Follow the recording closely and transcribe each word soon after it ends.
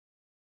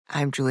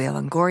I'm Julia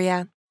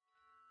Longoria.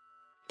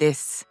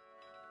 This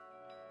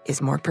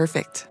is More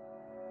Perfect.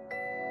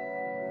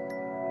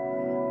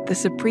 The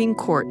Supreme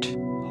Court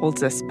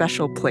holds a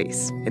special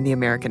place in the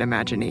American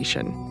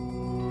imagination.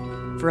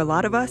 For a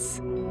lot of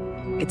us,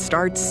 it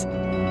starts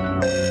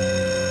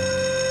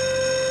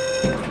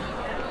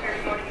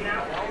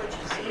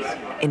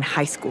in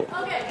high school.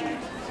 Okay.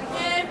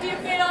 If you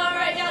feel all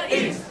right, yell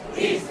east,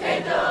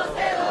 hey,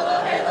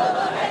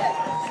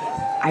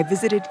 I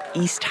visited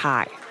East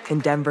High in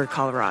Denver,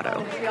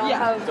 Colorado. We all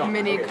have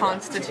mini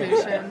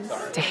constitutions.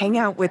 To hang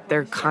out with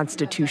their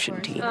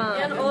Constitution team.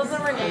 And all of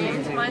them are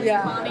named. Mine's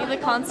Connie the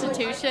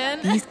Constitution.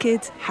 These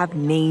kids have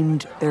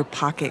named their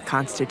pocket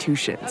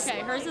constitutions.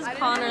 Okay, hers is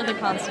Connor the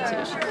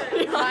Constitution.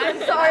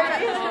 I'm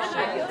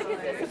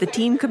sorry. The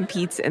team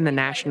competes in the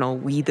national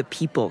We the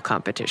People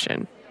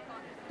competition,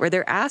 where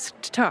they're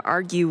asked to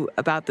argue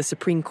about the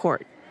Supreme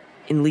Court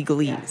in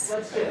legalese.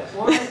 Let's do it.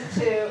 1, 2,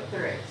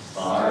 3.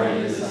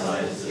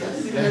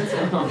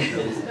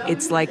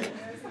 It's like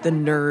the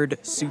nerd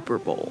Super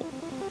Bowl.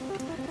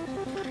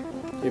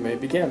 You may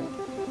begin.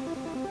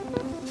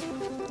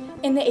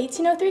 In the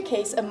 1803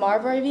 case of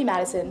Marbury v.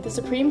 Madison, the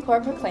Supreme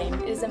Court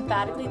proclaimed it is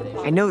emphatically the...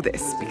 I know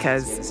this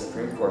because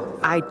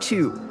I,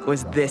 too,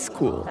 was this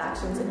cool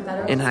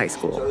in high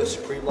school. So the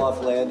supreme law of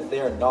the land,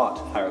 they are not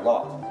higher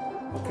law.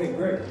 Okay,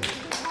 great.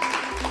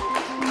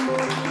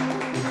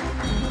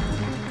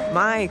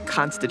 My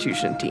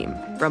Constitution team,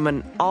 from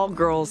an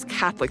all-girls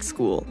Catholic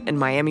school in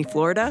Miami,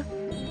 Florida,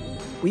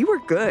 we were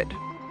good.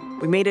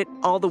 We made it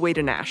all the way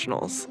to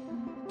nationals.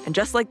 And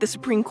just like the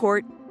Supreme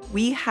Court,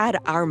 we had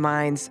our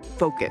minds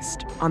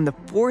focused on the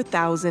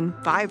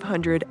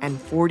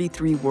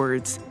 4,543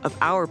 words of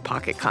our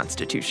pocket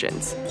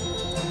constitutions.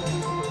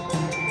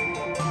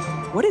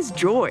 What is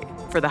joy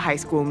for the high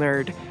school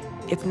nerd,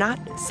 if not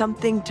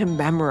something to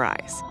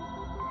memorize?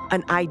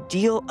 An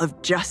ideal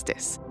of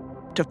justice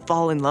to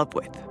fall in love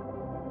with.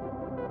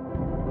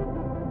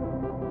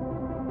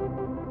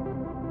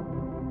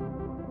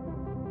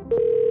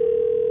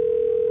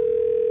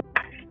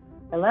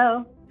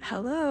 Hello.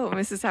 Hello,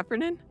 Mrs.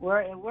 Heffernan.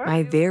 Where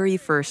My very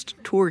first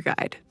tour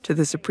guide to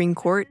the Supreme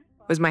Court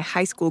was my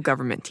high school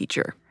government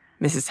teacher,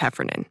 Mrs.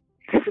 Heffernan.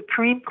 The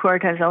Supreme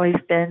Court has always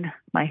been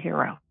my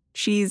hero.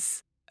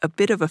 She's a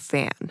bit of a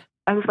fan.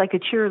 I was like a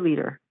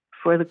cheerleader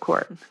for the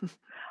court.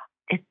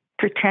 It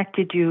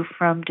protected you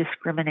from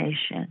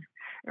discrimination.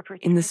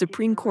 In the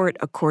Supreme Court,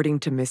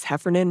 according to Ms.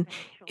 Heffernan,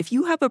 if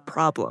you have a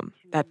problem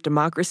that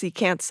democracy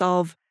can't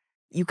solve,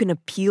 you can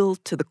appeal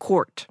to the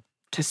court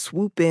to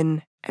swoop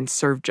in and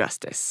serve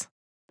justice.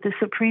 The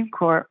Supreme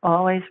Court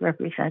always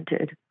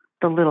represented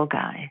the little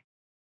guy.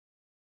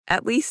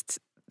 At least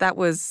that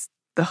was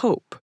the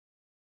hope.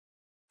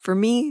 For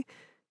me,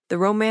 the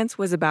romance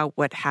was about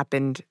what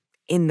happened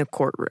in the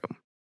courtroom.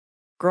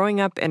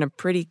 Growing up in a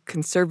pretty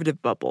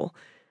conservative bubble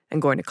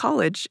and going to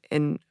college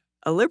in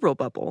a liberal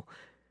bubble,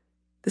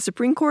 the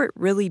Supreme Court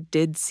really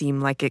did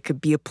seem like it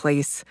could be a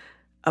place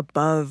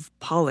above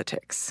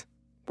politics,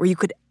 where you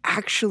could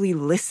actually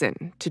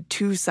listen to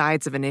two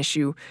sides of an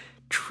issue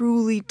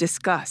truly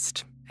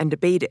discussed and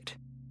debated,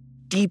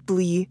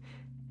 deeply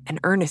and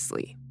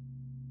earnestly.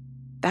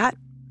 That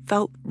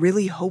felt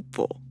really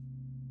hopeful.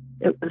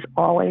 It was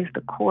always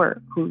the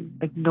court who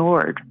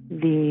ignored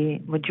the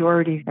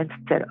majority and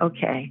said,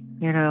 okay,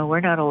 we're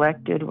not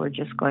elected, we're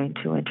just going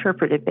to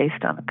interpret it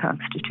based on the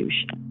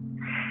Constitution.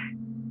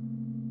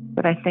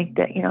 But I think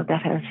that,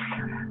 that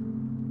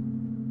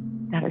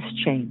has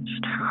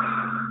changed.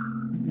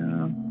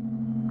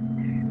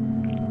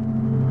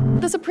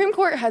 The Supreme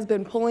Court has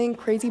been pulling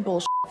crazy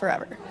bullshit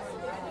forever.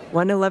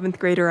 One 11th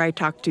grader I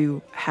talked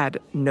to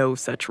had no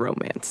such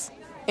romance.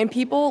 And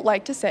people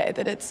like to say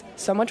that it's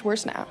so much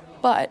worse now.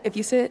 But if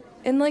you sit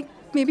and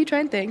maybe try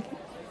and think,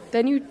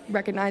 then you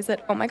recognize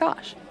that, oh my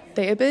gosh,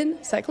 they have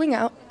been cycling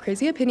out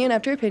crazy opinion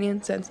after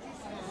opinion since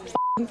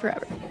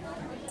forever.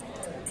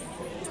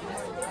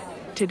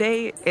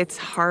 Today, it's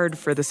hard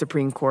for the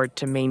Supreme Court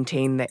to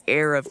maintain the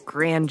air of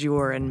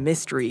grandeur and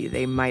mystery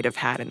they might have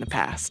had in the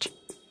past.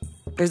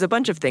 There's a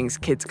bunch of things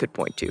kids could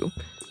point to.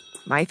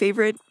 My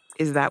favorite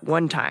is that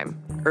one time,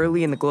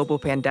 early in the global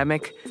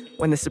pandemic,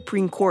 when the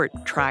Supreme Court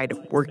tried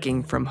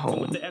working from home.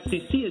 What the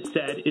FCC has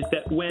said is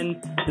that when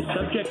the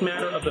subject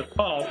matter of the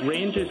call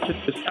ranges to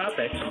the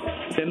topics,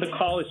 then the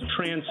call is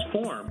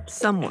transformed.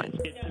 Someone,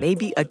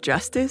 maybe a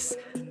justice,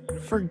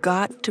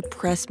 forgot to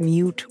press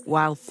mute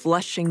while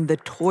flushing the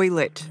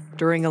toilet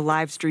during a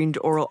live-streamed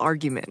oral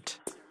argument.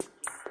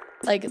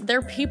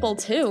 They're people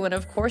too, and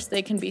of course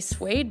they can be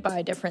swayed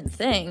by different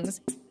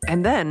things.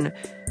 And then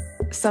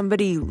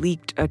somebody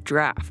leaked a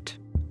draft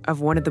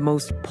of one of the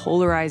most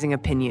polarizing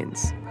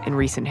opinions in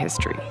recent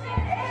history.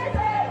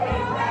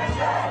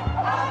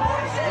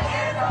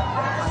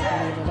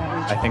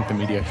 I think the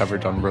media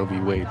coverage on Roe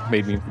v. Wade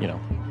made me,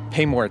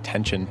 pay more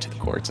attention to the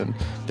courts and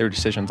their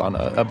decisions on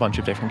a bunch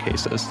of different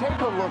cases. Take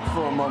a look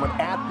for a moment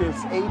at this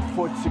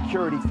 8-foot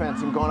security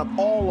fencing gone up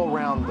all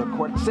around the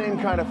court. Same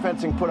kind of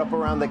fencing put up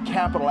around the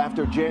Capitol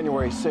after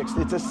January 6th.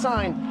 It's a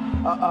sign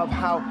of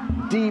how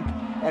deep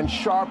and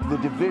sharp the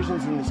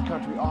divisions in this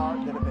country are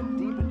that have been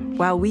deepened.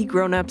 While we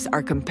grown-ups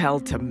are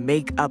compelled to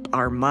make up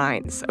our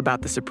minds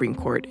about the Supreme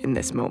Court in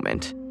this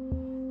moment,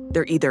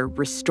 they're either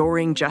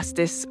restoring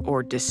justice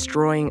or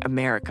destroying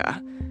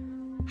America.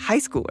 High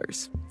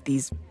schoolers,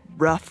 these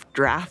rough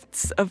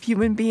drafts of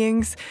human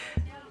beings,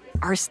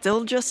 are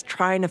still just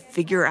trying to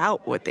figure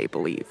out what they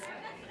believe.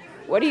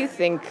 What do you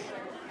think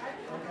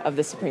of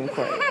the Supreme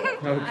Court?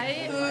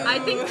 I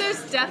think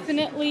there's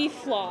definitely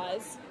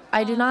flaws.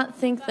 I do not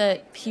think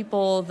that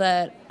people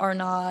that are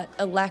not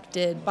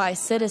elected by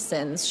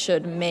citizens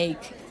should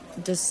make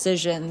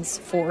decisions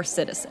for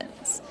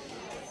citizens.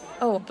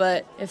 Oh,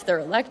 but if they're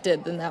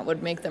elected, then that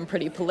would make them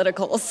pretty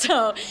political.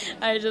 So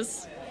I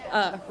just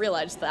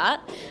realized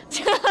that.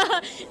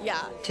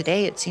 Yeah.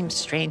 Today, it seems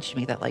strange to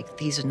me that, like,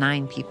 these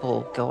 9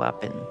 people go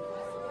up and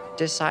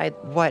decide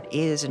what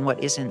is and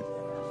what isn't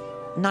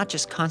not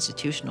just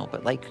constitutional,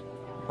 but, like,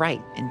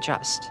 right and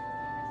just.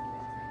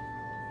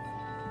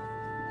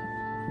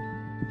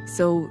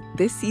 So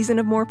this season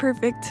of More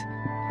Perfect,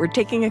 we're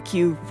taking a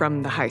cue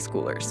from the high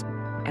schoolers,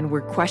 and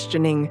we're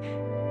questioning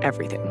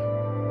everything.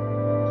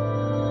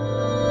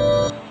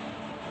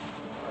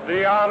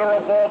 The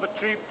Honorable, the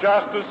Chief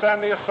Justice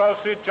and the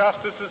Associate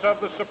Justices of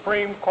the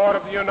Supreme Court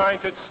of the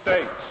United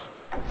States.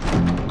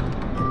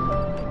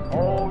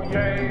 Oh,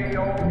 yay,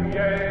 oh,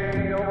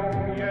 yay,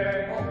 oh,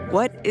 yay.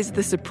 What is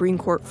the Supreme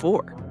Court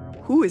for?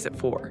 Who is it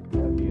for?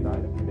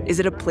 Is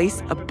it a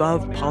place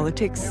above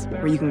politics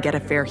where you can get a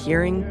fair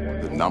hearing?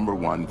 The number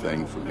one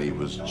thing for me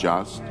was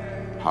just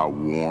how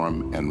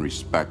warm and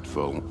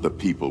respectful the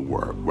people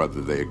were,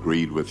 whether they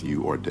agreed with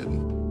you or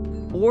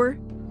didn't. Or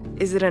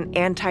is it an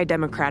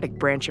anti-democratic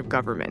branch of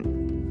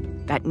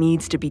government that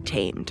needs to be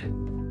tamed?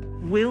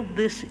 Will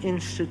this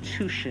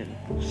institution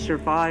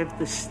survive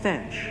the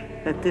stench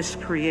that this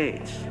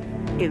creates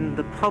in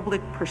the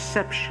public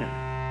perception?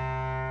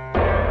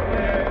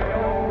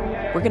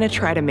 We're going to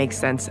try to make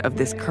sense of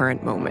this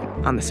current moment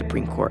on the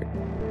Supreme Court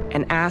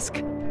and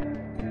ask,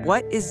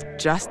 what is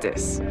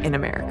justice in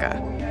America?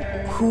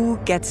 Who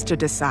gets to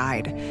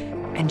decide?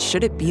 And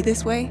should it be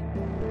this way?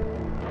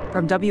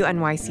 From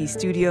WNYC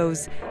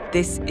Studios,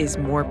 this is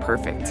More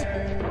Perfect,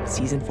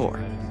 Season 4.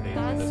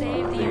 God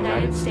save the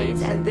United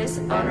States and this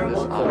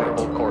honorable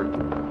court.